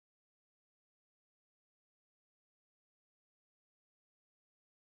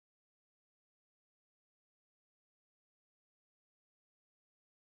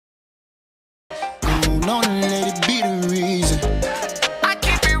moving on and let it be the reason. I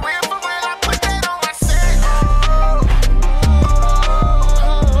keep it real for real, I put that on myself.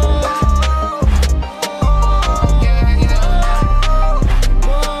 Yeah,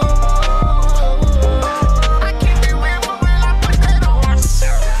 I keep it real for real, I put that on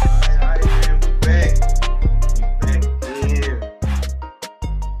myself.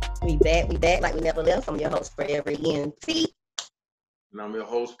 We back like we never left. I'm your host forever, ENT. And I'm your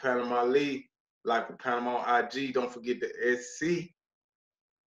host, Panama Lee. Like for Panama on IG, don't forget the SC.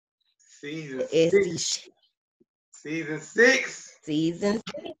 Season 6. Season 6. Season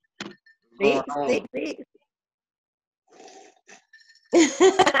 6.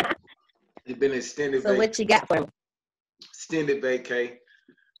 It's been extended. So what you got for me? Extended vacay.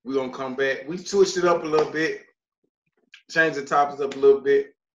 We're gonna come back. We switched it up a little bit, changed the topics up a little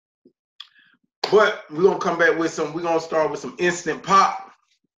bit. But we're gonna come back with we're gonna start with some instant pop.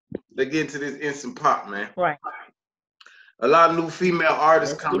 Let's get into this instant pop, man. Right. A lot of new female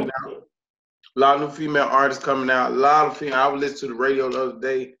artists coming out. A lot of new female artists coming out. A lot of female. I was listening to the radio the other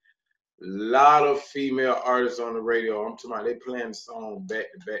day. A lot of female artists on the radio. I'm talking about they playing the song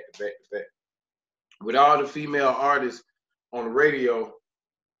back to back to back to back. With all the female artists on the radio,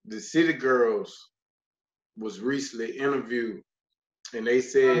 the City Girls was recently interviewed, and they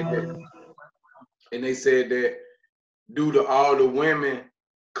said that due to all the women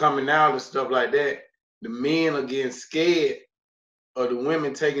coming out and stuff like that, the men are getting scared of the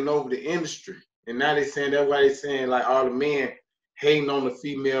women taking over the industry. And now they're saying that's why they're saying like all the men hating on the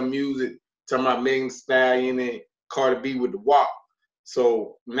female music, talking about Megan Thee Stallion and Cardi B with the WAP.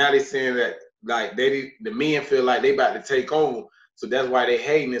 So now they're saying that like the men feel like they about to take over. So that's why they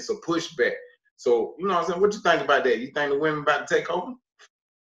hating. It's a pushback. So you know what I'm saying? What you think about that? You think the women about to take over?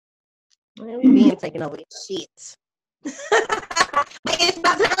 Well, we being taken over this shit. It's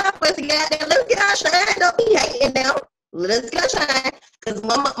about time for us to get out there. Let's get our shine. Don't be hating now. Let's get our shine. Because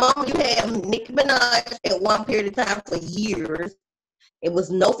mama, you had Nicki Minaj at one period of time for years. It was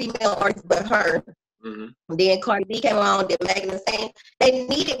no female artist but her. Mm-hmm. Then Cardi B came on, then Megan Thee Stallion. They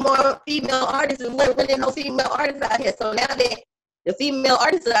needed more female artists, and wasn't really no female artists out here. So now that the female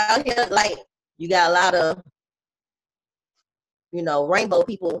artists are out here, like you got a lot of, you know, rainbow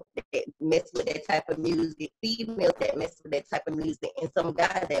people that mess with that type of music, females that mess with that type of music, and some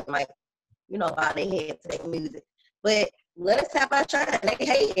guys that might, you know, bow their head to that music. But let us have our shine. They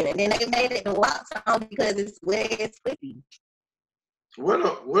hating, and then they made it the WAP song because it's where it's flippy. What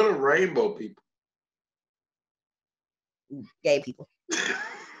are rainbow people? Gay people.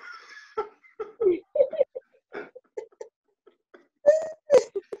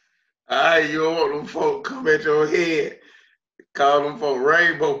 You don't want them folk come at your head. Call them folk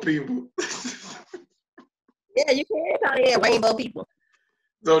rainbow people. Yeah, you can call them rainbow people.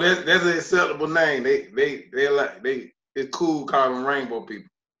 So that's an acceptable name. It's cool calling them rainbow people.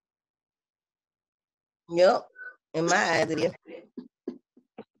 Yep. In my eyes it is.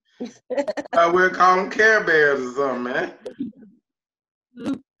 I will call them Care Bears or something, man.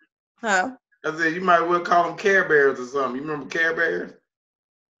 Huh? I said you might well call them Care Bears or something. You remember Care Bears?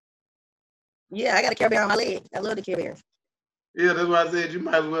 Yeah, I got a Care Bear on my leg. I love the Care Bears. Yeah, that's why I said you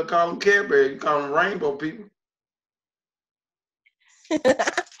might as well call them Care Bears. You call them rainbow people.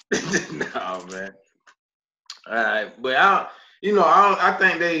 No, man. All right, but I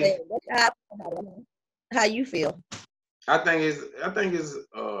think they. How you feel? I think it's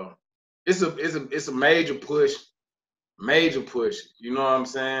a major push. You know what I'm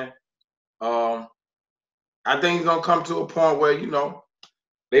saying? I think it's gonna come to a point where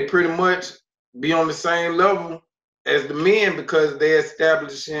they pretty much be on the same level as the men because they're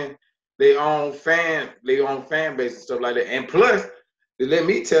establishing their own fan base and stuff like that. And plus, to let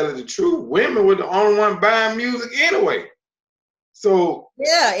me tell you the truth, women were the only one buying music anyway. So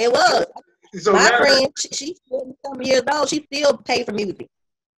yeah, it was. So my friend, she's 40-some years old. She still pay for music.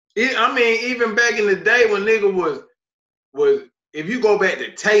 I mean, even back in the day when nigga was if you go back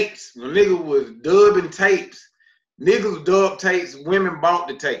to tapes, when nigga was dubbing tapes, niggas dubbed tapes, women bought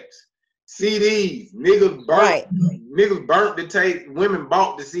the tapes. CDs, niggas burnt the tape, women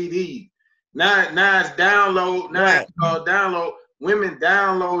bought the CDs. Now it's download, it's download. Women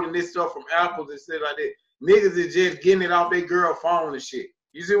downloading this stuff from Apple and shit like that. Niggas is just getting it off their girl phone and shit.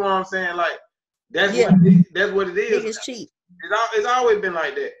 You see what I'm saying? Like that's what it is. It's cheap. It's always been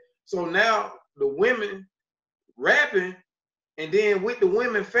like that. So now the women rapping, and then with the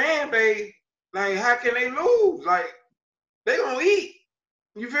women fan base, like how can they lose? Like they gonna eat.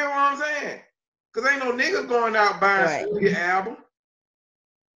 You feel what I'm saying? Cause ain't no niggas going out buying your album.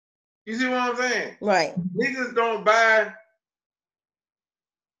 You see what I'm saying? Right. Niggas don't buy.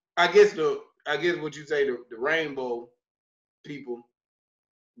 I guess the I guess what you say, the rainbow people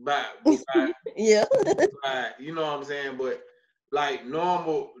buy, Yeah. you know what I'm saying? But like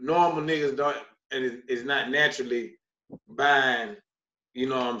normal niggas don't, and it's not naturally buying, you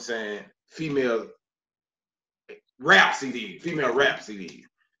know what I'm saying, female rap CDs.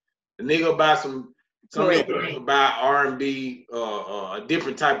 The nigga buy some Correct. nigga buy R&B, a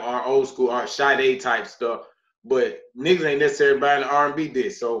different type of old school art, Sade type stuff. But niggas ain't necessarily buying the R&B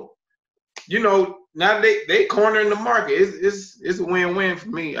disc. So, you know, now they cornering the market. It's a win-win for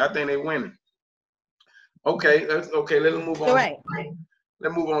me. I think they winning. Okay, let's move on. Correct.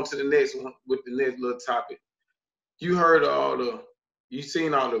 Let's move on to the next one with the next little topic. You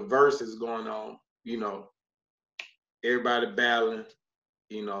seen all the verses going on, you know, everybody battling,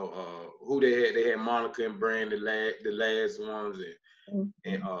 you know, who they had Monica and Brand the last ones,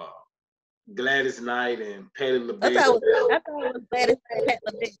 and Gladys Knight and Patti LaBelle. I thought it was Gladys Knight, Patti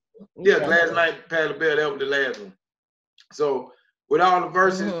LaBelle. Yeah, Gladys Knight, Patti LaBelle, that was the last one. So with all the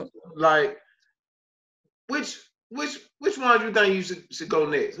verses, like which ones you think you should go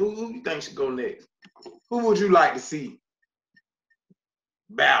next? Who you think should go next? Who would you like to see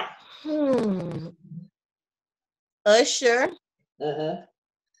battle? Usher.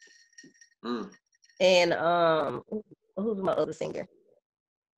 And who's my other singer?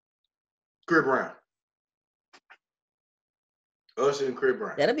 Chris Brown. Usher and Chris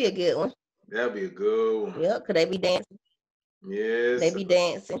Brown. That'll be a good one. That'll be a good one. Yep, could they be dancing? Yes. They be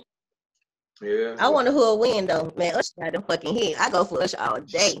dancing. Yeah. I wonder who'll win though. Man, Usher got them fucking hit. I go for Usher all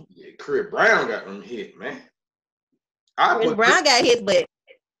day. Yeah, Chris Brown got them hit, man. Chris Brown got hit, but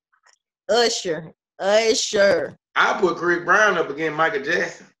Usher. I put Chris Brown up against Michael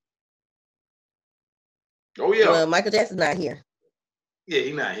Jackson. Oh yeah. Well, Michael Jackson's not here. Yeah,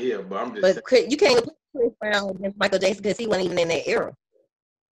 he's not here, but I'm just. But you can't put Chris Brown against Michael Jackson because he wasn't even in that era.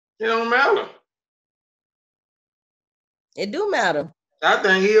 It don't matter. It do matter. I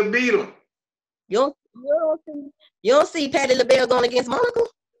think he'll beat him. You don't see Patti LaBelle going against Monica?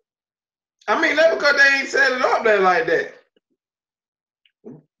 I mean, that's because they ain't set it up there like that.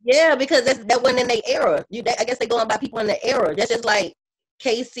 Yeah, because that wasn't in their era. I guess they going by people in the era. That's just like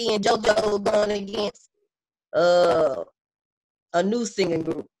Casey and JoJo going against a new singing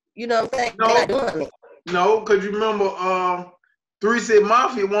group. You know what I'm saying? No, they're not doing it. No, because you remember 3-6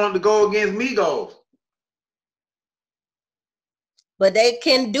 Mafia wanted to go against Migos. But they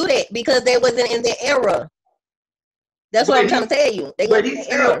can do that because they wasn't in their era. That's what I'm trying to tell you. They but he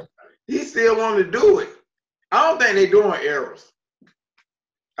still wanted to do it. I don't think they're doing eras.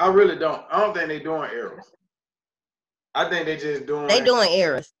 I really don't. I don't think they're doing eras. I think they're just doing. They doing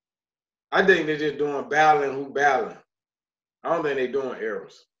eras. I think they're just doing battling who battling. I don't think they're doing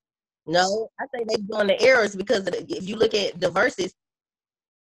eras. No, I think they're doing the eras because if you look at the verses,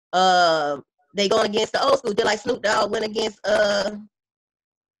 they going against the old school. They're like Snoop Dogg went against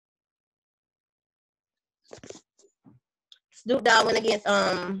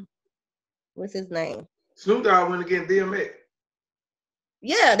what's his name? Snoop Dogg went against DMX.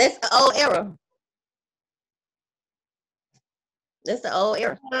 Yeah, that's the old era. That's the old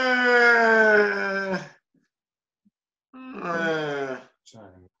era.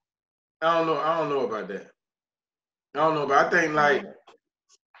 I don't know about that. I don't know, but I think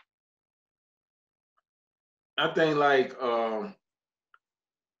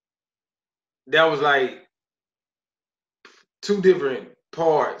that was like two different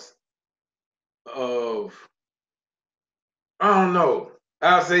parts of, I don't know.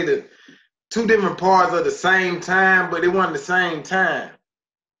 I'll say the two different parts of the same time, but it wasn't the same time.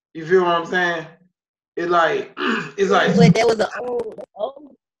 You feel what I'm saying? It's like But that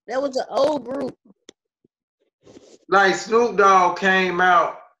was an old group. Like Snoop Dogg came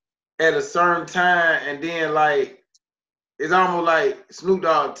out at a certain time, and then like it's almost like Snoop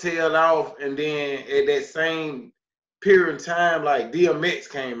Dogg tailed off, and then at that same period of time, like DMX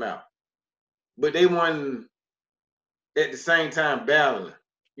came out, but they wasn't at the same time battling.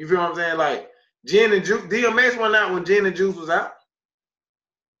 You feel what I'm saying? Like Gin and Juice, DMX went out when Gin and Juice was out.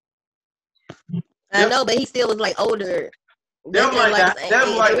 I know, but he still was like older. That was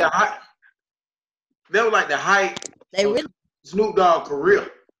like the height of Snoop Dogg career.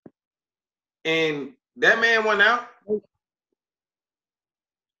 And that man went out.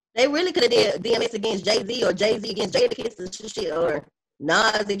 They really could have did DMX against Jay-Z or Jay-Z against Jadakiss and shit, or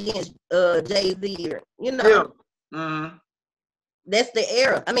Nas against Jay-Z, or you know. Yeah. Mm-hmm. That's the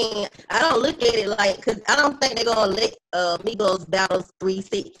era. I mean, I don't look at it like, because I don't think they're gonna let Migos battle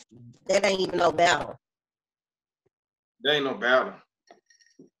 3-6. That ain't even no battle. There ain't no battle.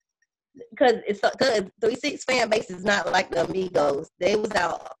 Because 3-6 fan base is not like the Migos. They was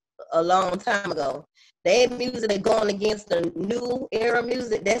out a long time ago. They music that going against the new era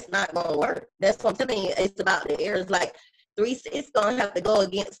music, that's not gonna work. That's what I'm telling you. It's about the eras. Like 3 6 gonna have to go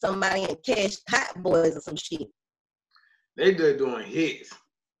against somebody in Cash Hot Boys or some shit. They just doing hits.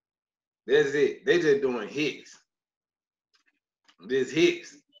 That's it. They just doing hits. This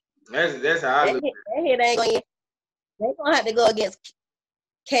hits. That's how I That look. hit ain't gonna. They gonna have to go against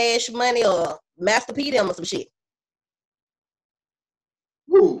Cash Money or Master P them or some shit.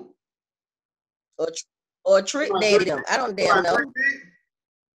 Who? Or Trick Daddy them. I don't damn know.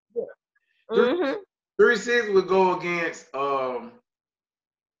 3 6 would go against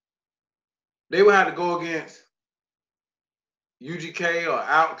they would have to go against UGK or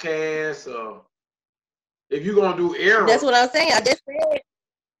Outkast or if you're gonna do era. That's what I'm saying.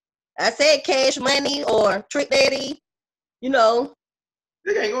 I said Cash Money or Trick Daddy, you know.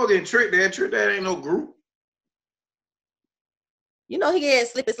 They can't go against Trick Daddy. Trick Daddy ain't no group. You know he had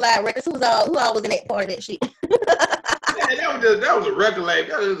Slip and Slide Records. Who all was in that part of that shit? Yeah, that was a record label.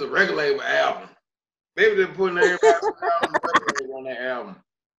 That was a record label album. They were just putting everybody on that album.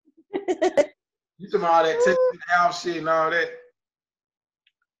 You talking about all that Texas house shit and all that?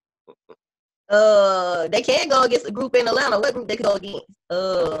 They can go against a group in Atlanta. What group they can go against?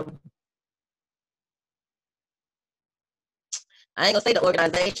 I ain't gonna say the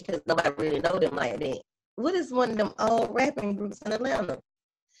organization because nobody really know them like that. What is one of them old rapping groups in Atlanta?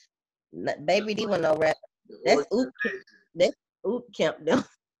 Baby D wasn't no rapper. That's Oop Camp them.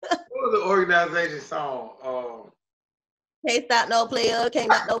 What was the organization song? Can't stop no player, can't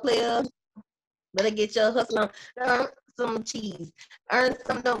knock no player. Better get your hustle on. Earn some cheese. Earn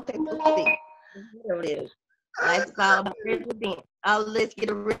some don't pay for stick. Whatever it is. Life's all about president. All let's get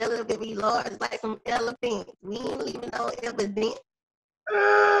a relative be large like some elephants. We ain't leaving no evidence.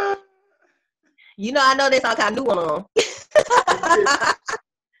 You know, I know this all kind of new one.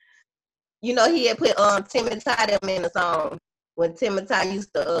 You know, he had put Tim and Ty them in the song when Tim and Ty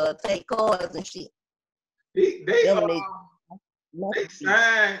used to take cards and shit. They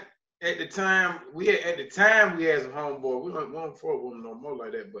signed at the time. We had some homeboy. We don't fuck with them no more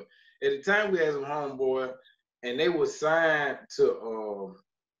like that. But at the time we had some homeboy, and they were signed to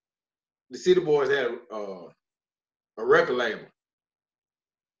the City Boys had a record label,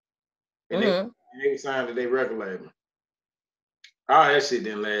 and they were signed to their record label. Oh, that shit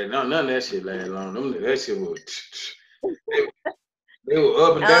didn't last. None of that shit lasted long. That shit was. They were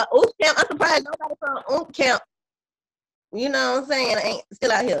up and down. Oop Camp, I'm surprised nobody from Oop Camp. You know what I'm saying? Ain't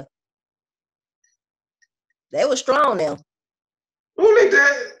still out here. They were strong now. Who like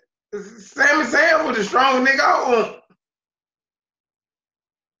that? Sam was a strong nigga on.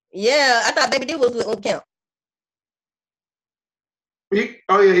 Yeah, I thought Baby D was with Oop Camp. He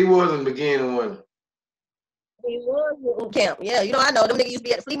was in the beginning one. He was with Oop Camp. Yeah, you know, I know them niggas used to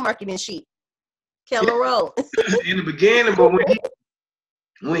be at the flea market and shit. Keller Road. In the beginning, but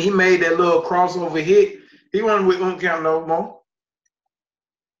when he made that little crossover hit, he wasn't with Oop Camp no more.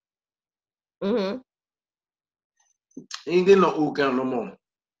 He ain't getting no Oop Camp no more.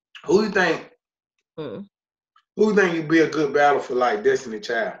 Who you think? Who you think would be a good battle for like Destiny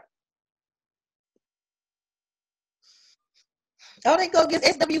Child? Oh, they go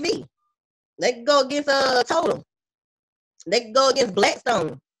against SWV. They can go against Totem. They can go against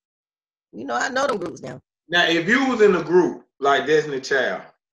Blackstone. You know, I know them groups now. Now, if you was in a group like Destiny Child,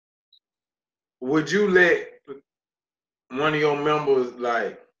 would you let one of your members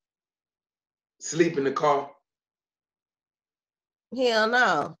like sleep in the car? Hell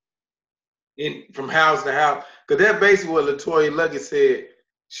no. From house to house, because that's basically what LaToya Luckett said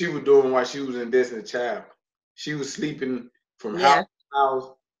she was doing while she was in Destiny Child. She was sleeping from house to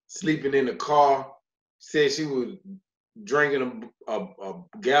house, sleeping in the car. Said she was drinking a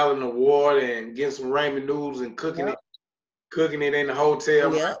gallon of water and getting some ramen noodles and cooking it in the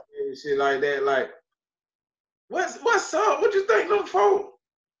hotel and shit like that. Like, what's up? What you think them folk?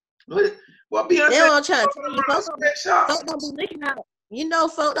 What Beyonce? They don't try to tell you, folks don't be looking out. You know,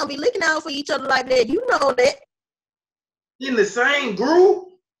 folks don't be looking out for each other like that. You know that. In the same group?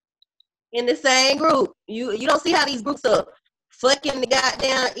 In the same group. You don't see how these groups are fucking the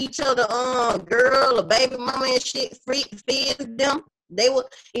goddamn each other girl or baby mama and shit, freak fizz them. They were,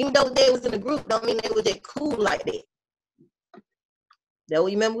 even though they was in the group, don't mean they were just cool like that. That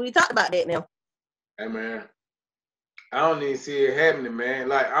we remember we talked about that now. Hey man, I don't even see it happening, man.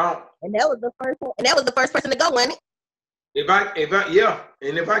 Like I don't. And that was the first one. And that was the first person to go, wasn't it? If I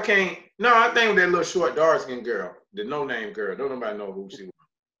can't, no, I think that little short dark skinned girl, the no name girl, don't nobody know who she was.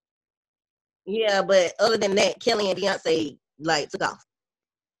 Yeah, but other than that, Kelly and Beyonce like took off.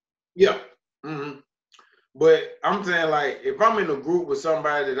 Yeah. Mm-hmm. But I'm saying, like, if I'm in a group with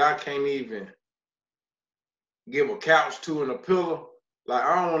somebody that I can't even give a couch to and a pillow, like,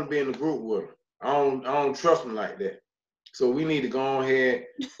 I don't want to be in the group with them. I don't trust them like that. So we need to go on here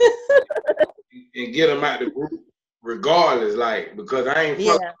and get them out the group regardless, like, because I ain't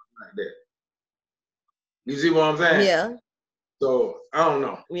fucking Yeah, like that. You see what I'm saying? yeah, So I don't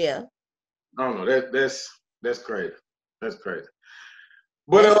know. yeah. I don't know. That's crazy. That's crazy.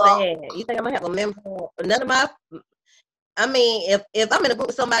 But That's sad. You think I'm gonna have a member? None of my. I mean, if I'm in a group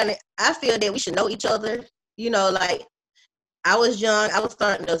with somebody, I feel that we should know each other. You know, like I was young, I was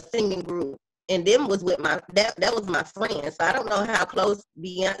starting a singing group, and them was with my that was my friend. So I don't know how close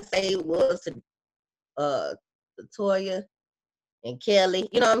Beyonce was to Latoya and Kelly.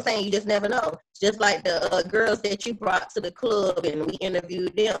 You know what I'm saying? You just never know. Just like the girls that you brought to the club and we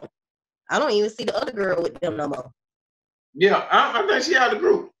interviewed them. I don't even see the other girl with them no more. yeah, I think she out of the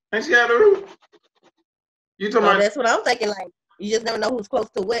group. Ain't she out of the group? You talking So about? that's what I'm thinking. Like you just never know who's close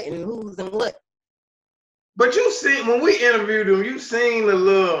to what and who's in what. But you seen when we interviewed them, you seen the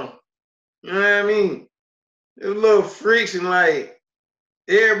little, you know what I mean? The little friction, like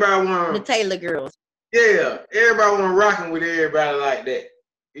everybody The want, Taylor girls. yeah, everybody want rocking with everybody like that.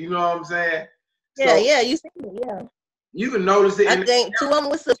 You know what I'm saying? Yeah, So yeah, you see it, yeah. you can notice it I in think two of them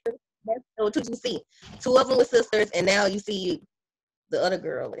were sisters. That's what you see. Two of them were sisters, and now you see the other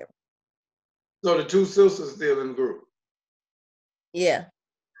girl there. so the two sisters still in the group. Yeah,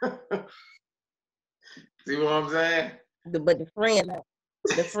 See what I'm saying? but the friend not.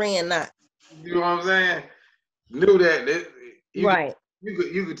 The friend not. You know what I'm saying? Knew that Right.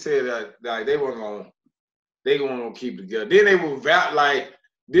 you could tell that like they weren't gonna keep it together. Then they were like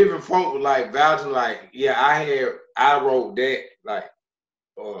different folk were like vouching like, yeah, I wrote that, like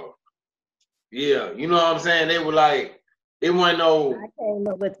yeah, you know what I'm saying? They were like, it wasn't no I came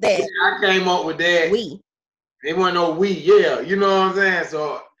up with that. I came up with that. We. It wasn't no we, yeah, you know what I'm saying?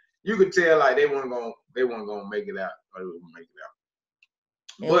 So you could tell like they weren't gonna make it out. Or they were gonna make it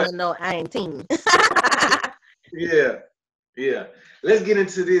out. It But wasn't no I ain't team. yeah, yeah. Let's get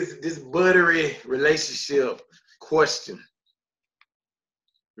into this buttery relationship question.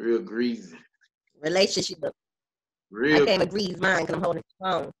 Real greasy. Relationship. I Real can't agree mine because I'm holding the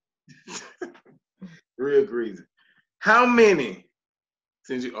phone. real greasy. How many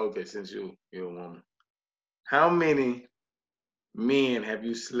since you're a woman, how many men have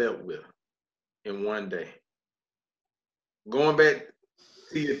you slept with in one day? Going back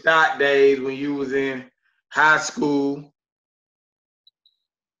to your thought days when you was in high school,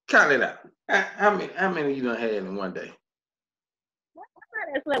 count it out. How many you done had in one day?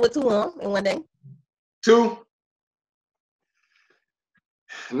 I slept with two of them in one day. Two?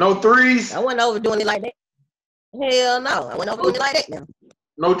 No threes? I wasn't overdoing it like that. Hell no. I wasn't overdoing it like that now.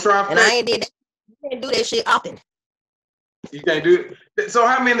 No And trifecta? I ain't did that. I didn't do that shit often. You can't do it. So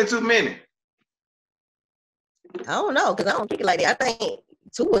how many too many? I don't know, because I don't think it like that. I think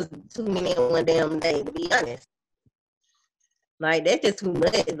two was too many in one damn day, to be honest. Like that's just too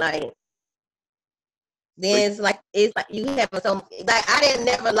much. Like then it's like you have some like I didn't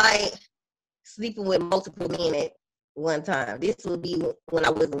never like sleeping with multiple men at one time. This would be when I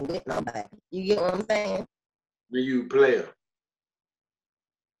wasn't with nobody. You get what I'm saying? When you player.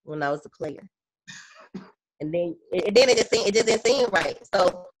 When I was a player. And then it just didn't seem right.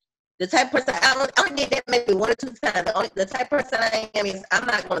 So the type of person I only did that maybe one or two times. The type of person I am is I'm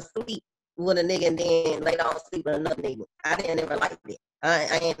not gonna sleep with a nigga and then later on sleep with another nigga. I didn't ever like it.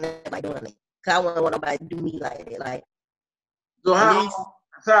 I ain't never like doing it. Cause I wouldn't want nobody to do me like that. Like So at least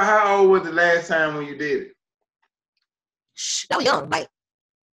how old was the last time when you did it? I was young. Like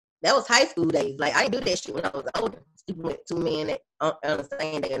that was high school days. Like I didn't do that shit when I was older. Sleeping with two men on the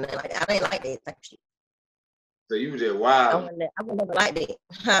same day and nothing like that. I didn't like that type of shit. So you was just I wild. would never like that.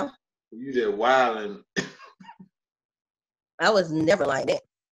 Huh? You just wild and I was never like that.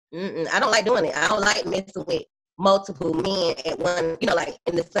 I don't like doing it. I don't like messing with multiple men at one, like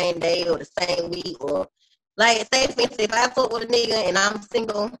in the same day or the same week or like say for instance, if I fuck with a nigga and I'm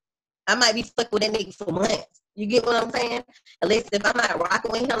single, I might be fucking with that nigga for months. You get what I'm saying? At least if I'm not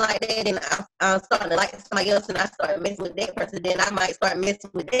rocking with him like that and I'm starting to like somebody else and I start messing with that person, then I might start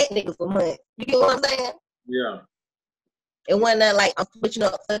messing with that nigga for months. You get what I'm saying? yeah. It wasn't like I'm switching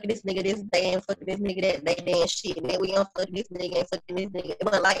up, fucking this nigga this day and fucking this nigga that day, then shit. Then we fucking this nigga and fucking this nigga. It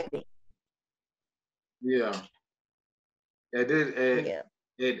wasn't like that. Yeah. Yeah.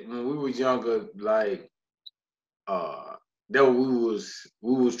 When we was younger, like that we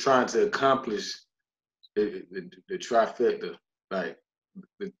was trying to accomplish the trifecta, like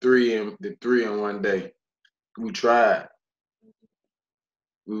the three in one day. We tried.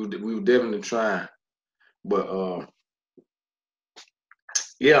 We were definitely trying. But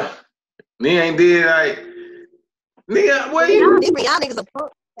yeah, nigga ain't did like nigga. Well, Y'all you different. Y'all niggas are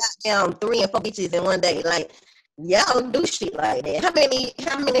punk. Goddamn 3 and 4 bitches in one day. Like y'all do shit like that. How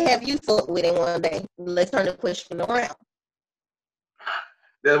many have you fucked with in one day? Let's turn the question around.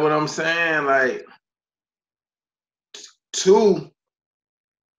 that's what I'm saying. Like 2,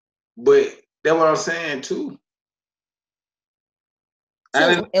 but that's what I'm saying 2. I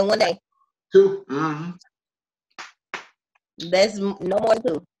 2 didn't in one day. 2. Mm-hmm. That's no more than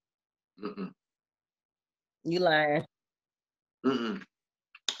 2. Mm-mm. You lying. Mm-mm.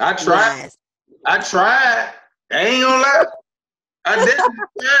 I tried. Lies. I tried. I ain't gonna lie. I definitely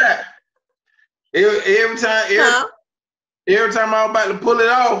tried. Every time, Huh? every time I was about to pull it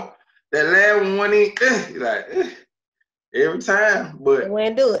off, that last one went in, every time. They But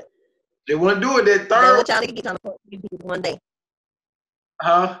wouldn't do it. they wouldn't do it that Now third, what y'all nigga get trying to fuck 3 bitches one day?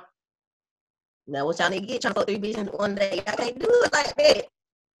 huh? Now what y'all nigga get trying to fuck 3 bitches one day? I can't do it like that.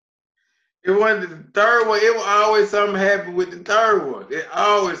 It wasn't the third one. It was always something happened with the third one. It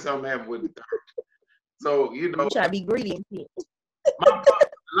always something happened with the third one. So, you know, You try to be greedy and shit. a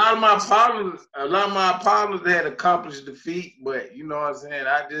lot of my partners had accomplished the feat, but you know what I'm saying?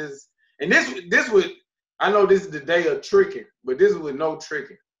 I just, and this was, I know this is the day of tricking, but this is with no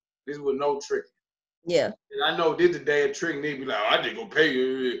tricking. This is with no tricking. Yeah. And I know this is the day of tricking. They be like, I just gonna pay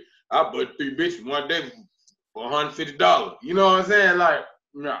you. I bought 3 bitches one day for $150. You know what I'm saying? Like,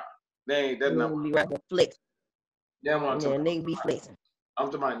 nah, that's not Nigga be right there flexing. that's what I'm Yeah, talking about. nigga be flexing. I'm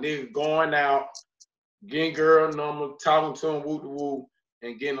talking about niggas going out, getting girl number, talking to them, woo woo,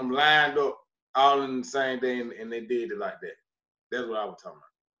 and getting them lined up all in the same day, and they did it like that. That's what I was talking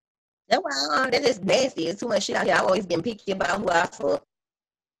That's why that's just nasty. It's too much shit out here. I've always been picky about who I fuck.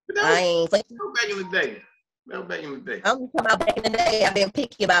 But that I was, ain't fucking. back in the day. That was back in the day. I'm talking about back in the day. I've been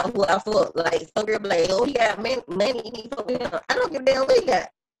picky about who I fuck. Like some girl be like, oh, he got money. He fuck with him. I don't give a damn what he got.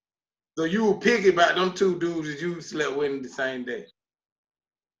 So you were picky about them 2 dudes that you slept with in the same day.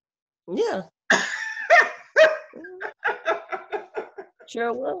 Yeah,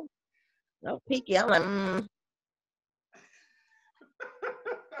 sure will. I'm picky. I'm like,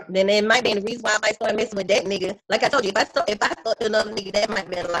 Then it might be the reason why I might start messing with that nigga. Like I told you, if I fucked another nigga, that might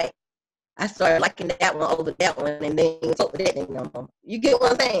be like I started liking that one over that one, and then fuck with that nigga no more. You get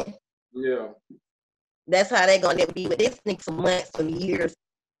what I'm saying? Yeah. That's how they gonna be with this nigga for months, for years,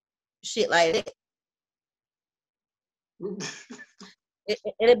 shit like that.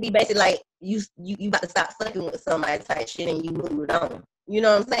 It'll be basically like you about to stop fucking with somebody type shit, and you moved on. You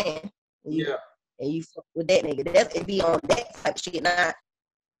know what I'm saying? Yeah. And you fuck with that nigga. It be on that type shit. Not,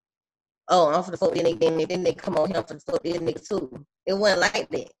 oh, I'm for the fuck this nigga, then they come on here for the fuck this nigga too. It wasn't like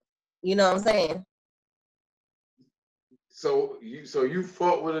that. You know what I'm saying? So you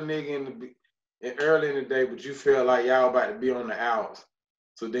fought with a nigga early in the day, but you felt like y'all about to be on the outs.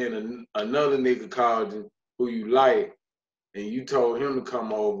 So then another nigga called you who you like, and you told him to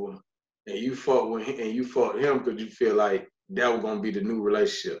come over, and you fought with him, and you fought him because you feel like that was gonna be the new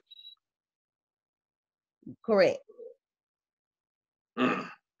relationship. Correct.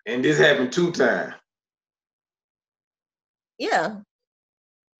 And this happened 2 times. Yeah.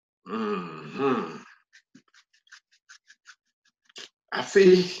 Mm-hmm. I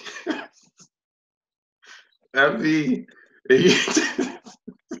feel. I feel.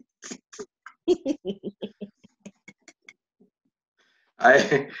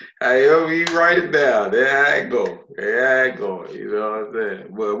 I hope you write it down. There I go. There I go. You know what I'm saying?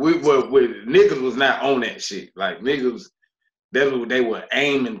 But niggas was not on that shit. Like niggas, that's what they were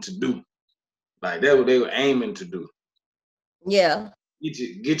aiming to do. Like that's what they were aiming to do. Yeah.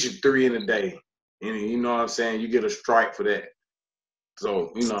 Get you 3 in a day. And you know what I'm saying? You get a strike for that.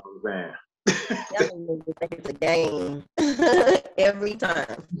 So, you know what I'm saying? Y'all niggas think it's a game every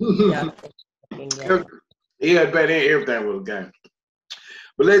time. Y'all think it's a game. Yeah, back then everything was a game.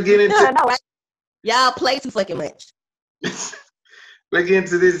 But let's get into No, right? Y'all play too fucking much. let's get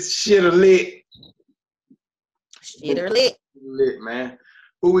into this shit or lit. Shit or lit. Lit, man.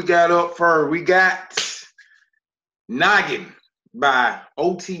 Who we got up first? We got Noggin by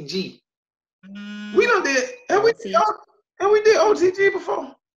OTG. We done did, and we did OTG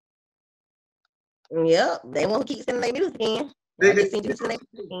before. Yep, they won't keep sending their music in. They I just did. send you send their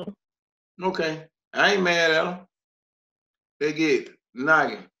music in. Okay, I ain't mad at them. They get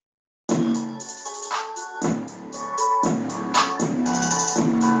Noggin.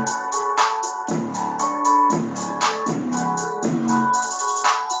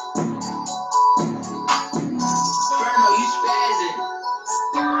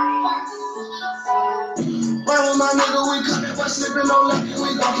 My nigga, we cookin', but slippin' on lucky,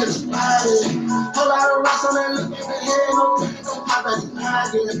 we gon' catch a body. Whole lot of rocks All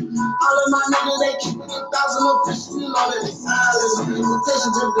of my niggas, they keep it 1,000 official, you know that it's silent.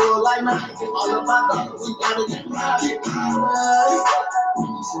 Invitation to do it like Nike. All of my dollars, we gotta get private. We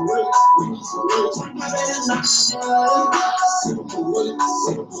need some weights, we need some weights. My baby not sure. Simple weights,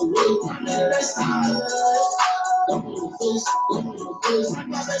 simple weights. My baby they silent. Don't be the face, don't be the face.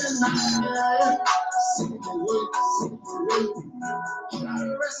 My baby not sure. Simple weights, simple weights.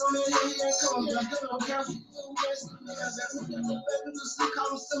 The rest on the head, ain't coming back. They don't care. Call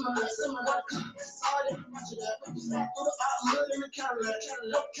them similar, similar. All they want you that. Through the hood in the Cadillac.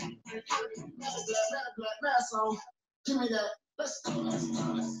 Black mask on. Give me that. Let's go. Let's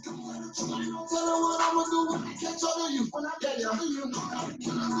go. Let's go. Tell them what I'ma do when I catch up to you. When I catch up to you.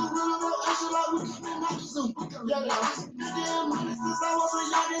 Real action like we come in out the zoo. Yeah. Damn, since I was a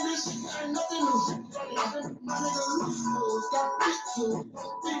young and this shit ain't nothing new. My niggas loose, got big too.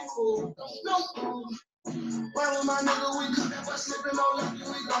 Big fool. No. Why with my nigga, we come and slipping on lucky,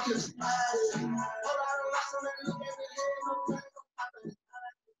 we gon' kill somebody. Hold on, lost on that look at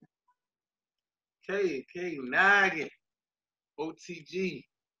the head, K Noggin, OTG,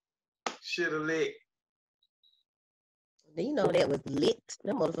 shoulda lit. You know that was lit.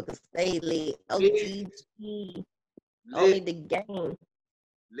 Them motherfuckers stay lit. OTG. Only the game.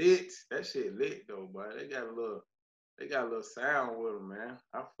 Lit. That shit lit though, boy. They got a little sound with them, man.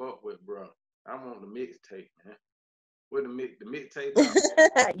 I fuck with, bro. I'm on the mixtape, man. Where the mixtape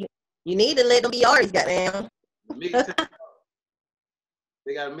out? you need to let them be artists, goddamn. The mixtape.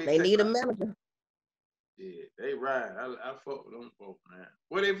 They got a mixtape. They need a manager. Yeah, they ride. I fuck with them folks, man.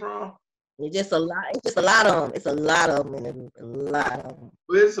 Where they from? It's just a lot. It's just a lot of them. It's a lot of them, and a lot of them.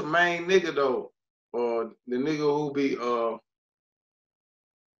 But it's a main nigga though, or the nigga who be you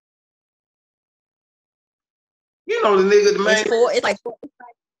know the nigga, the main.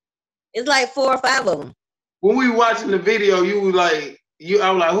 It's like 4 or 5 of them. When we watching the video, I was like,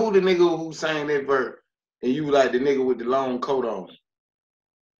 who the nigga who sang that verse? And you were like the nigga with the long coat on.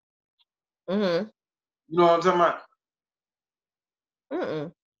 Mm-hmm. You know what I'm talking about?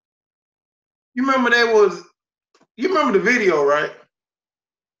 Mm-mm. You remember the video, right?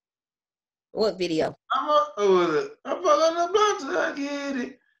 What video? I'm fuck on the block till I get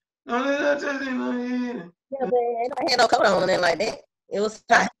it. No, they're not testing no head. Yeah, but they had no coat on and like that. It was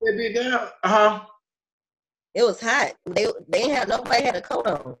hot. They be down. It was hot. They ain't have nobody had a coat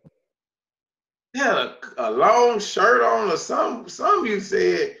on. He had a long shirt on or something. Some you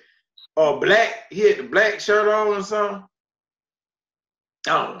said, or black. He had the black shirt on or something. I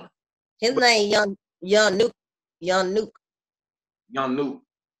don't know. His name Young Nuke. Young Nuke.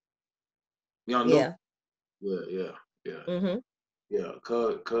 Yeah. Yeah. Mm-hmm. Yeah,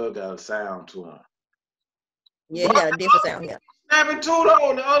 Cuz got a sound to him. Yeah, he got a different sound. Yeah. Snapping too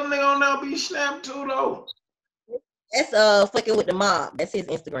though. The other nigga on there be snapping too though. That's fucking with the mob. That's his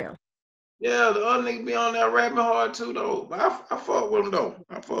Instagram. Yeah, the other nigga be on there rapping hard too though. But I fuck with him though.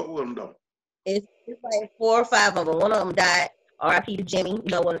 It's like 4 or 5 of them. One of them died. R.I.P. to Jimmy. You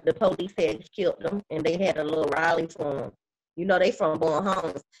know, when the police had killed them, and they had a little rally for him. You know, they from Born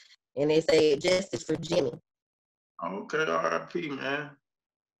Homes, and they say justice for Jimmy. Okay, R.I.P. man.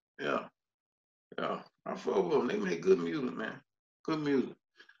 Yeah. I fuck with them. They make good music, man. Good music.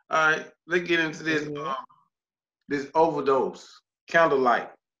 All right, let's get into this. This Overdose, Candlelight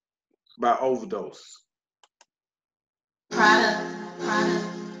by Overdose. Prada.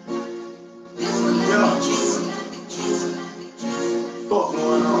 Fuck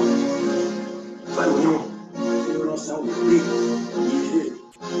going on. Play with him. You know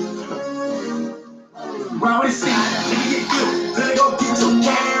Round the scene, nigga get good. Better go get your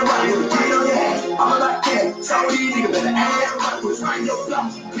can right. Get on your ass. I'm like that. So these niggas better ass right. Put right your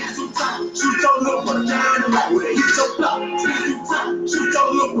block. Get some time. Shoot your look for the candlelight. With a hit your block. Get some time. Shoot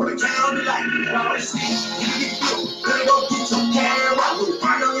your look for the candlelight. Round the scene, nigga get good. Better go get your can right. Put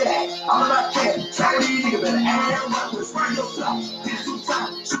right on your ass. I'm like that. So these niggas better ass right. Put right your block. Get some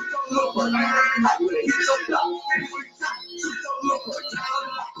time. Shoot your look for the candlelight. With a hit your block. Get some time. Shoot your look for the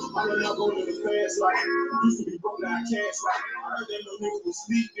candlelight. I don't know going in the fast life. Used to be broke down cash right. I heard that no nigga was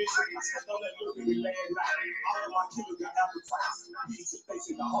sleep, bitch. I slept on that little nigga last night. All of my killers got appetites. Beats to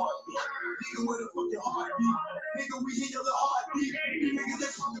face in the heartbeat. Nigga, where the fuck your heartbeat? Nigga, we hear your little heartbeat. These niggas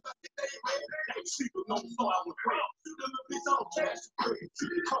that fuck about the day, man. They sleep with no thought I would pray. Shoot them little bitch on cash to pray. Shoot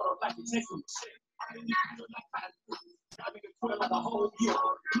the car up like a Jason machine. I didn't even feel like I did. I been in 12 like a whole year.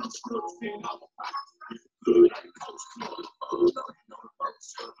 I'm screwed sitting out the box. Look like a coach.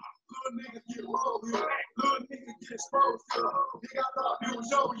 Little niggas get rolled here. Little niggas get exposed here. Nigga, I thought it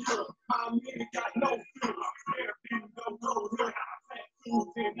was over here. My nigga got no fear. Fair things don't go here. Fat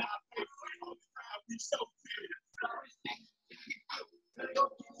fools and I pay for it. We so serious.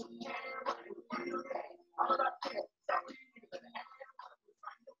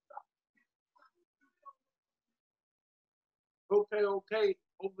 okay.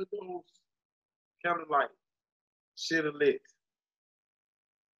 Overdose. Kind of like shit or lit.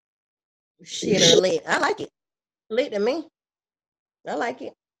 Shit or lit. I like it. Lit to me. I like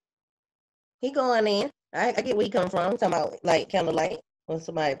it. He going in. I get where he come from. I'm talking about like kind of like when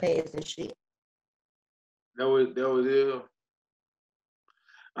somebody pays and shit. That was it.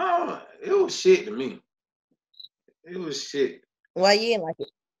 Oh, it was shit to me. It was shit. Why you ain't like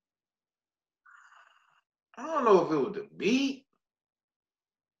it? I don't know if it was the beat.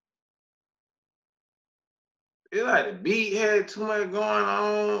 It like the beat had too much going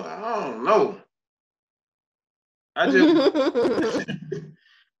on. I don't know. I just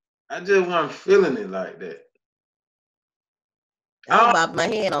I just wasn't feeling it like that. I bobbed my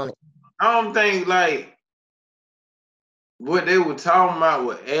head on it. I don't think like what they were talking about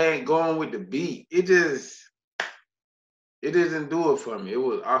with going with the beat. It didn't do it for me. It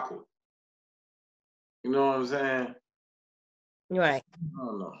was awkward. You know what I'm saying? Right. I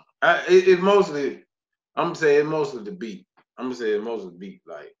don't know. It mostly, I'm gonna say it's mostly the beat. I'm gonna say it's mostly the beat.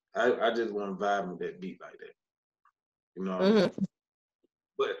 Like I just want to vibe with that beat like that. You know what I mean?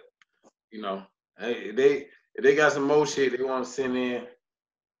 But you know, if they got some more shit they want to send in,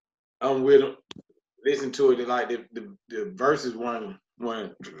 I'm with them. Listen to it. They like the verses one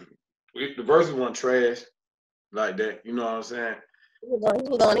the verses one trash like that. You know what I'm saying? He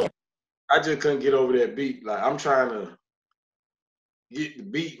was going in. I just couldn't get over that beat. Like I'm trying to get the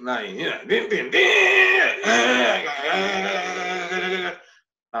beat like It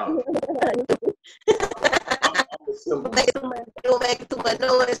will make too much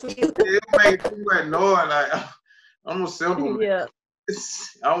noise for you. It make too much noise. Like I'm a simple man. Yeah.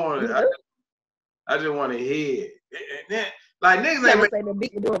 I just want to hear it. Like niggas ain't Say the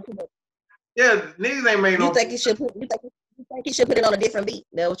beat doing too much. yeah, niggas ain't made no. You think he should put it on a different beat?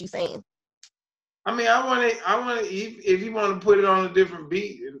 That's what you saying? I mean, I want to. If you want to put it on a different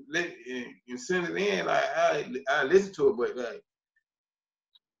beat and send it in, like I listen to it, but like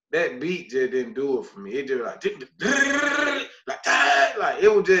that beat just didn't do it for me. It just like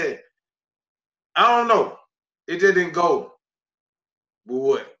it was just I don't know. It just didn't go with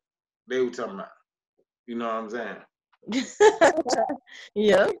what they were talking about. You know what I'm saying?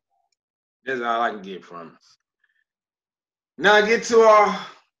 Yeah. That's all I can get from it. Now I get to our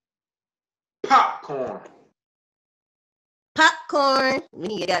popcorn. Popcorn. We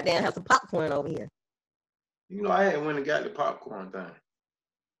need to goddamn have some popcorn over here. You know, I had went and got the popcorn thing.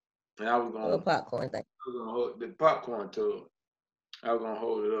 And I was Little popcorn thing. I was gonna hold the popcorn tub. I was gonna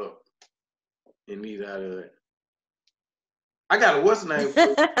hold it up and eat out of it. I got a what's the name for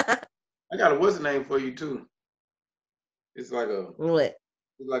you. I got a what's the name for you too. It's like a What?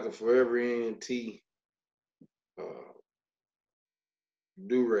 It's like a Forever NT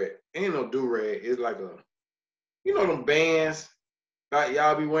do-rag. Ain't no do-rag. It's like a them bands like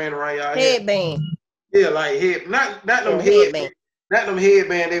y'all be wearing around y'all Headband. head. Yeah, like head not them headband. Not them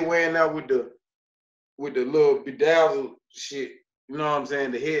headband they wearing now with the little bedazzled shit. You know what I'm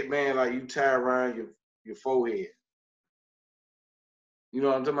saying? The headband like you tie around your forehead. You know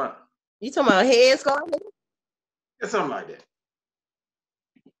what I'm talking about? You talking about headscarf? Yeah, something like that.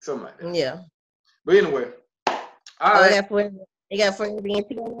 Something like that. Yeah. But anyway, all right. They got Forever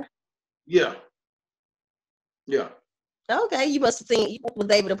NT on there? Yeah. Yeah. Okay, you must was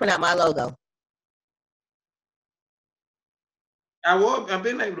able to print out my logo. I've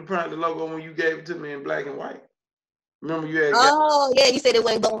been able to print out the logo when you gave it to me in black and white. Remember you had yeah, you said it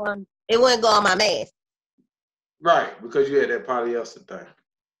wouldn't go on my mask. Right, because you had that polyester thing.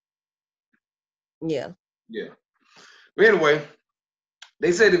 Yeah. Yeah. But anyway,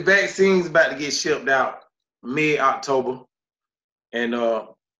 they say the vaccine's about to get shipped out mid-October. And the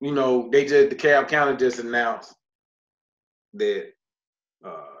DeKalb County just announced that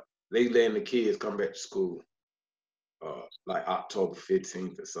they letting the kids come back to school like October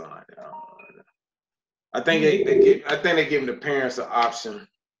 15th or something like that. I think they're giving the parents an option,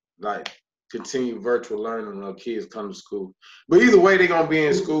 like continue virtual learning when kids come to school. But either way, they're gonna be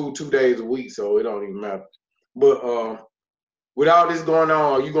in school 2 days a week, so it don't even matter. But with all this going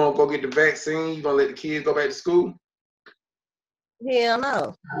on, are you gonna go get the vaccine? You gonna let the kids go back to school? Hell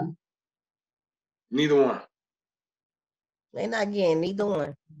no. Neither one. They're not getting neither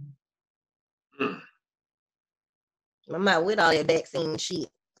one. I'm not with all that vaccine shit.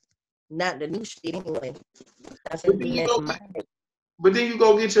 Not the new shit anyway. But then you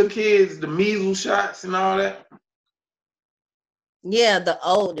go get your kids the measles shots and all that. Yeah, the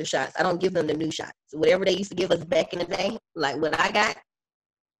older shots. I don't give them the new shots. Whatever they used to give us back in the day, like what I got,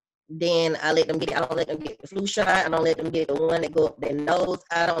 then I let them get it. I don't let them get the flu shot. I don't let them get the one that go up their nose.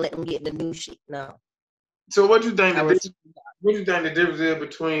 I don't let them get the new shit. No. So what you think? I What you think the difference is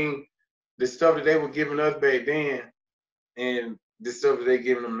between the stuff that they were giving us back then and the stuff that they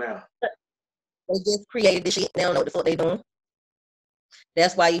giving them now? They just created this shit. They don't know what the fuck they doing.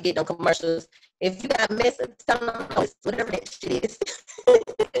 That's why you get them commercials. If you got melatonin, whatever that shit is,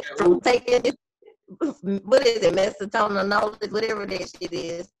 from taking this, what is it, melatonin, whatever that shit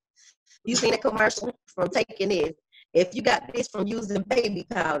is. You seen a commercial from taking this. If you got this from using baby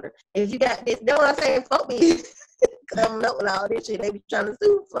powder, if you got this, know what I'm saying? Fuck me. Coming up with all this shit they be trying to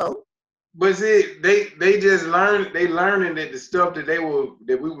sue for. But see, they just learned. They learning that the stuff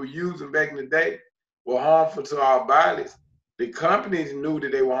that we were using back in the day were harmful to our bodies. The companies knew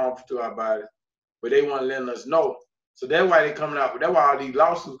that they were harmful to our bodies, but they weren't letting us know. So that's why they coming out. That's why all these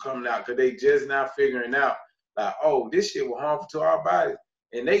lawsuits coming out, because they just now figuring out, like, oh, this shit was harmful to our bodies,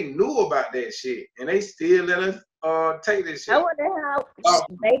 and they knew about that shit, and they still let us take this shit. I wonder how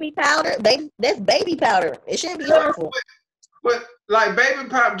baby powder. That's baby powder. It shouldn't be harmful. But like Baby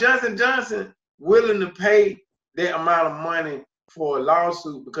Pop, Johnson willing to pay that amount of money for a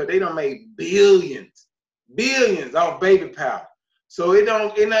lawsuit because they done made billions off baby powder. So it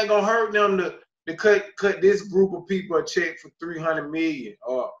not gonna hurt them to cut this group of people a check for 300 million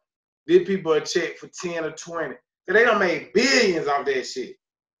or this people a check for 10 or 20. Cause they done made billions off that shit.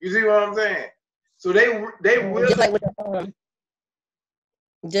 You see what I'm saying? So they will just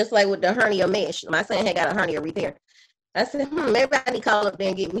like with the hernia mesh. My son had got a hernia repair. I said, maybe I need to call up there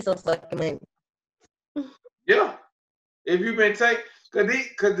and get me some fucking money. Yeah. If you've been taking,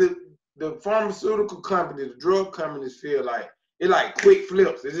 cause the pharmaceutical companies, the drug companies feel like it like quick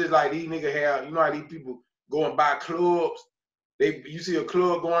flips. It's just like these niggas have, you know how these people go and buy clubs. You see a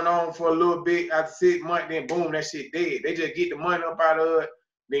club going on for a little bit, after 6 months, then boom, that shit dead. They just get the money up out of it,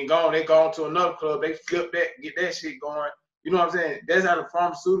 then they go on to another club, they flip that, get that shit going. You know what I'm saying? That's how the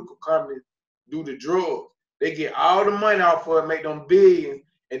pharmaceutical companies do the drugs. They get all the money off for it, make them billions,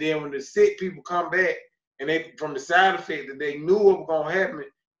 and then when the sick people come back, and they from the side effect that they knew what was gonna happen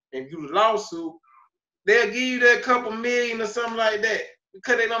and do the lawsuit, they'll give you that couple million or something like that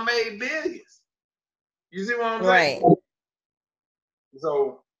because they done made billions. You see what I'm saying? Right.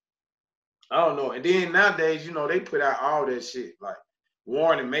 So I don't know. And then nowadays, you know, they put out all that shit like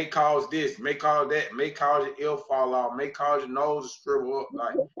warning, may cause this, may cause that, may cause your ear fall off, may cause your nose to shrivel up.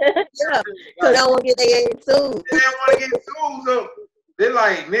 Like, yeah, because they don't want to get their ass sued. They don't want to get sued. So they're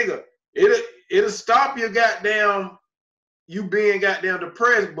like, nigga, it'll stop your goddamn, you being goddamn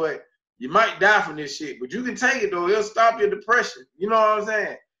depressed, but you might die from this shit. But you can take it though. It'll stop your depression. You know what I'm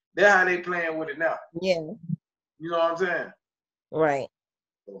saying? That's how they playing with it now. Yeah. You know what I'm saying? Right.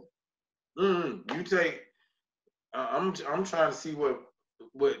 You take. I'm trying to see what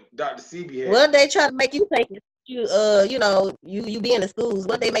Dr. CB had. Well, they try to make you take it. You know, you be in the schools.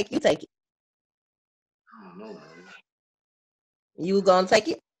 What they make you take it? I don't know, man. You gonna take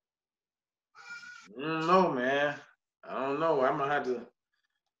it? I don't know, man. I don't know. I'm gonna have to.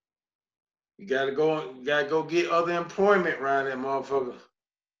 You gotta go get other employment around that motherfucker.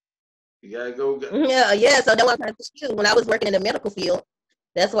 You gotta go. Yeah. So that was my issue when I was working in the medical field.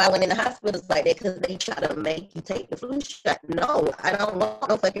 That's why I went in the hospitals like that, because they try to make you take the flu shot. No, I don't want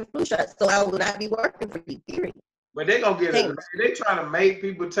no fucking flu shot, so I will not be working for you, period. But they gonna get they trying to make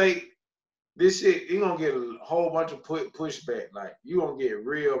people take this shit. You gonna get a whole bunch of pushback. Like you gonna get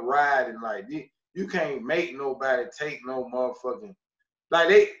real riding. Like you can't make nobody take no motherfucking. Like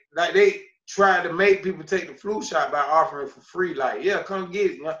they try to make people take the flu shot by offering it for free. Like yeah, come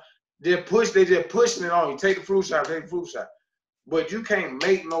get it. You know? They just pushing it on you. Take the flu shot. Take the flu shot. But you can't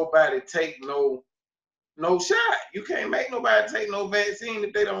make nobody take no shot. You can't make nobody take no vaccine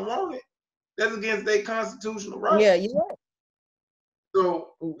if they don't want it. That's against their constitutional right. Yeah, you're right.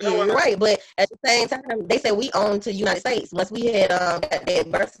 So yeah, you're right. But at the same time, they said we own to the United States. Once we had got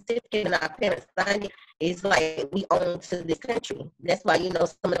that birth certificate and our parents signed it, it's like we own to this country. That's why, you know,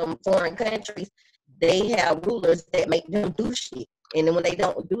 some of them foreign countries, they have rulers that make them do shit. And then when they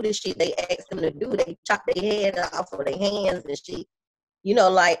don't do this shit, they ask them to do, they chop their head off or their hands and shit. You know,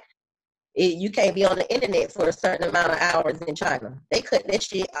 like, you can't be on the internet for a certain amount of hours in China. They cut that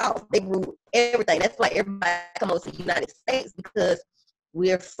shit off. They rule everything. That's why everybody comes to the United States, because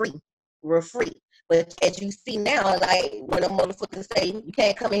we're free. We're free. But as you see now, like, when a motherfucker say, you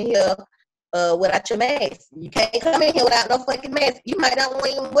can't come in here without your mask. You can't come in here without no fucking mask. You might not want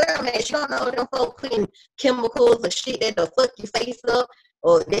to even wear a mask. You don't know them folks putting chemicals or shit that'll fuck your face up,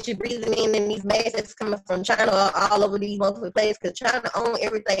 or that you're breathing in these masks that's coming from China or all over these motherfucking places, because China own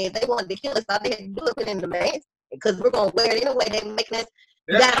everything. If they wanted to kill us, all they had to do is put in the mask, because we're going to wear it anyway. They're making us,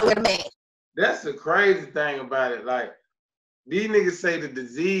 you got to wear the mask. That's the crazy thing about it. Like, these niggas say the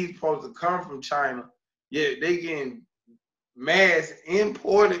disease supposed to come from China, Yeah, they getting masks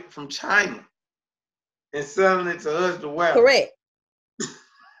imported from China and selling it to us to wear. Correct.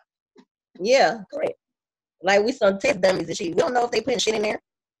 Yeah, correct. Like we some test dummies and shit. We don't know if they putting shit in there.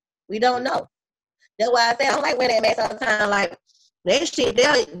 We don't know. That's why I say I don't like wearing that mask all the time. Like that shit,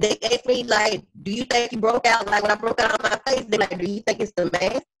 they ask me like, "Do you think you broke out?" Like when I broke out on my face, they like, "Do you think it's the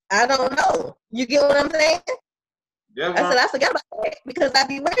mask?" I don't know. You get what I'm saying? I said I forgot about that because I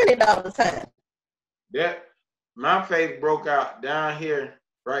be wearing it all the time. That my face broke out down here,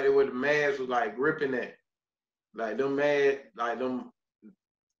 right there where the mask was like gripping at. Like them mask, like them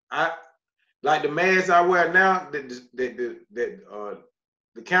I like the mask I wear now that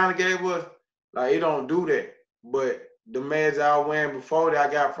the counter gave us, like it don't do that. But the mask I was wearing before that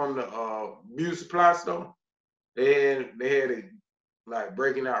I got from the beauty supply store, they had it like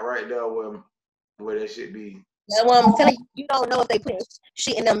breaking out right there where that shit be. That's what I'm telling you. You don't know if they put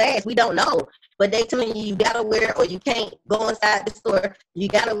shit in the mask. We don't know. But they telling you gotta wear it or you can't go inside the store. You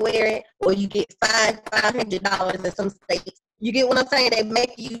gotta wear it or you get fined $500 in some states. You get what I'm saying? They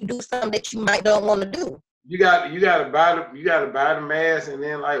make you do something that you might don't want to do. You gotta buy the mask and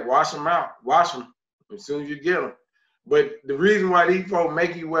then like wash them as soon as you get them. But the reason why these folks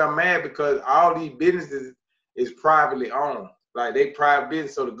make you wear a mask because all these businesses is privately owned. Like they private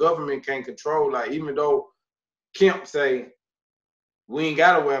business, so the government can't control. Like even though Kemp say we ain't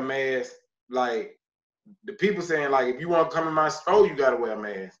gotta wear masks, like the people saying like if you want to come in my store, you gotta wear a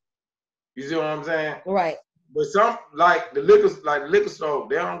mask. You see what I'm saying? Right. But some like the liquor store,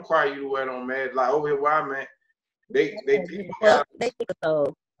 they don't require you to wear no mask. Like over here where I'm at, they people got They liquor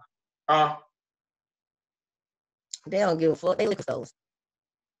stores. They don't give a fuck. They liquor stores.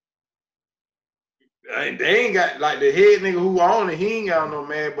 They ain't got like the head nigga who own it, he ain't got no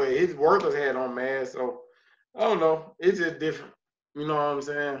mask, but his workers had on masks. So I don't know. It's just different. You know what I'm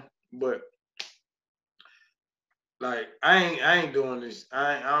saying? But like I ain't doing this.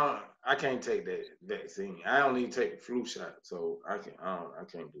 I can't take that vaccine. I don't need to take the flu shot, so I can't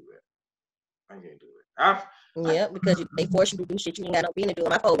do that. I can't do it. Because they force you to do shit you ain't got no business doing.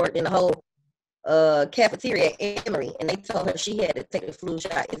 My folks worked in the whole cafeteria at Emory, and they told her she had to take the flu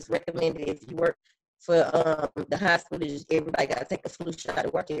shot. It's recommended if you work for the hospital, everybody got to take the flu shot to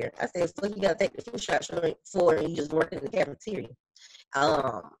work here. I said, so you got to take the flu shot for you just work in the cafeteria.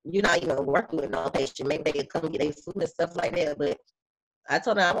 You're not even working with no patient. Maybe they come get their food and stuff like that. But I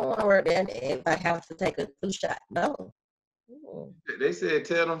told her I don't want to work there if I have to take a flu shot. No. They said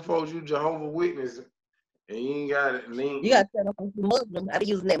tell them folks you Jehovah Witness and you ain't got it. You got to tell them Muslim. I be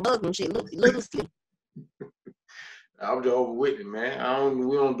using that Muslim shit loosely. I'm Jehovah Witness, man.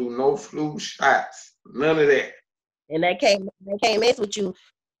 We don't do no flu shots. None of that. And they can't mess with you.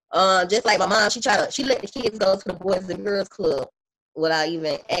 Just like my mom, she let the kids go to the Boys and Girls Club without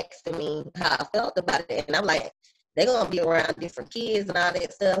even asking me how I felt about it. And I'm like, they're gonna be around different kids and all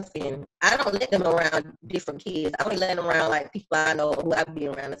that stuff. And I don't let them around different kids. I only let them around like people I know who I be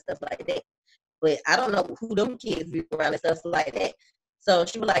around and stuff like that. But I don't know who them kids be around and stuff like that. So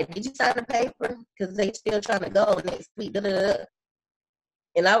she was like, did you sign the paper? Because they still trying to go next week.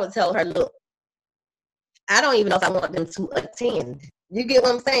 And I would tell her, look, I don't even know if I want them to attend. You get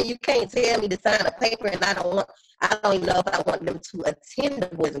what I'm saying? You can't tell me to sign a paper and I don't even know if I want them to attend the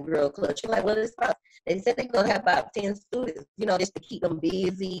Boys and Girls Club. She's like, well, it's about, they said they're going to have about 10 students, just to keep them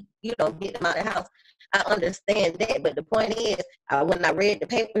busy, get them out of the house. I understand that, but the point is, when I read the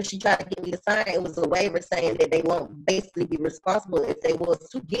paper she tried to get me to sign, it was a waiver saying that they won't basically be responsible if they was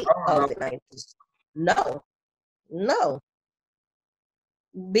to get COVID-19. No.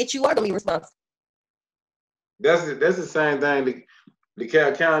 Bitch, you are going to be responsible. That's the same thing the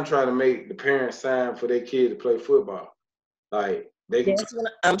Cal County try to make the parents sign for their kid to play football. Like they can. That's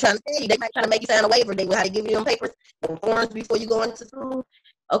what I'm trying to tell you. They might try to make you sign a waiver. They will have to give you them papers, them forms before you go into school.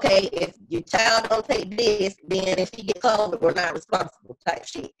 Okay, if your child don't take this, then if he get COVID, we're not responsible. Type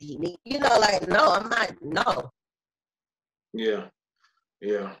shit. No, I'm not. No. Yeah.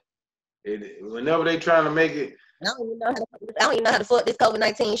 Whenever they trying to make it. I don't even know how to fuck this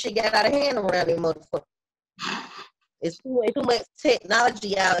COVID-19 shit got out of hand around these motherfuckers. It's too much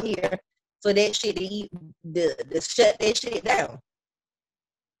technology out here for that shit to shut that shit down.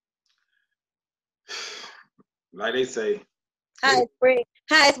 Like they say. How it spread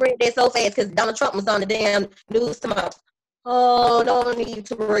that so fast because Donald Trump was on the damn news tomorrow. Oh, don't need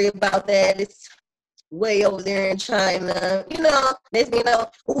to worry about that. It's way over there in China.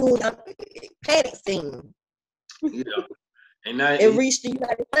 Panic scene. Yeah. And now it reached the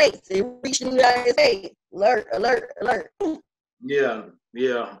United States. Alert. Yeah.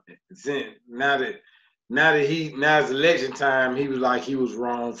 Now it's election time, he was like he was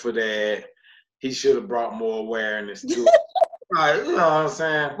wrong for that. he should have brought more awareness to it. Right, you know what I'm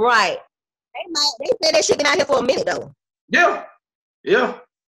saying? Right. They said that shit been out here for a minute though. Yeah. Yeah.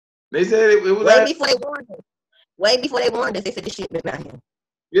 They said it was Way before they warned us. Way before they warned us, they said this shit been out here.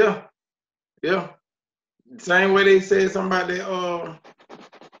 Yeah. Yeah. Same way they said something about that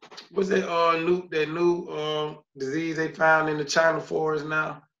what's that new disease they found in the China forest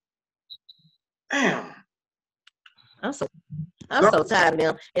now? Damn. I'm so tired of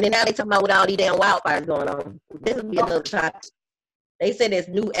them. And then now they talking about with all these damn wildfires going on. This will be another topic. They said there's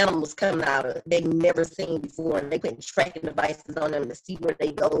new animals coming out of they never seen before, and they put tracking devices on them to see where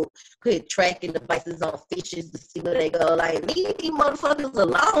they go. Put tracking devices on fishes to see where they go. Like, leave these motherfuckers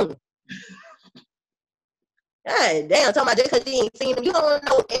alone. God damn, talking about just because you ain't seen them, you don't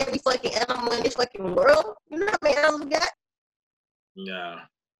know every fucking animal in this fucking world. You know how many animals we got? Yeah.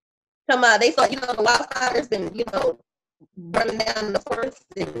 Talking about they thought, the wildfires been, burning down the forest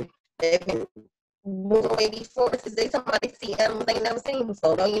and they've been moving away these forests. They talking about they see animals they never seen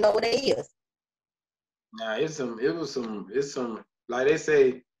before. Don't you know what they is? Nah, it's some like they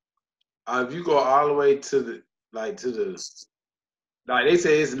say, if you go all the way to the like they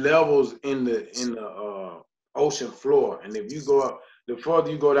say it's levels in the ocean floor, and if you go up, the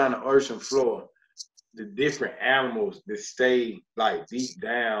further you go down the ocean floor, the different animals that stay like deep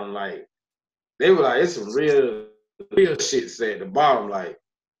down, like they were like it's some real shit stay at the bottom, like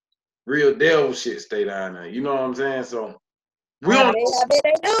real devil shit stay down there. You know what I'm saying? So we don't. I bet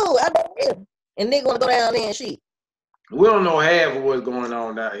they do. I bet they do. And they gonna go down there and shit. We don't know half of what's going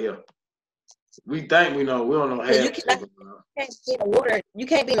on down here. We think we know. We don't know half. You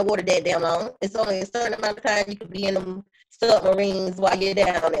can't be in the water that damn long. It's only a certain amount of time you can be in them submarines while you're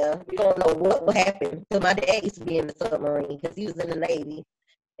down there. You don't know what will happen. Because my dad used to be in the submarine because he was in the Navy.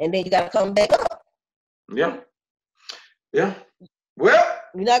 And then you got to come back up. Yeah. Yeah. Well,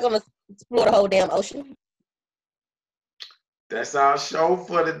 you're not going to explore the whole damn ocean. That's our show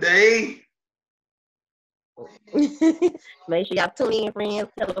for the day. Make sure y'all tune in, friends.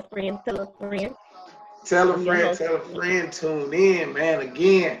 Tell a friend. Tell a friend. Tell a friend. Tell a friend. Tune in, man.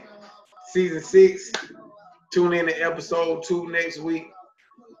 Again, season 6. Tune in to episode 2 next week.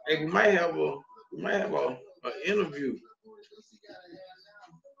 Hey, we might have an interview.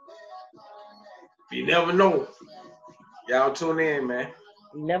 You never know. Y'all tune in, man.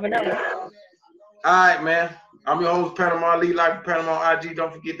 You never know. All right, man. I'm your host, Panama Lee, like Panama IG.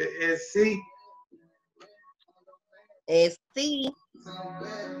 Don't forget the SC. SC.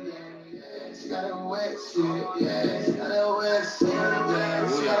 She got a wet shit, yeah. She got a wet shit, yeah.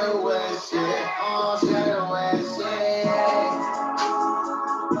 She got a wet shit. Oh, she got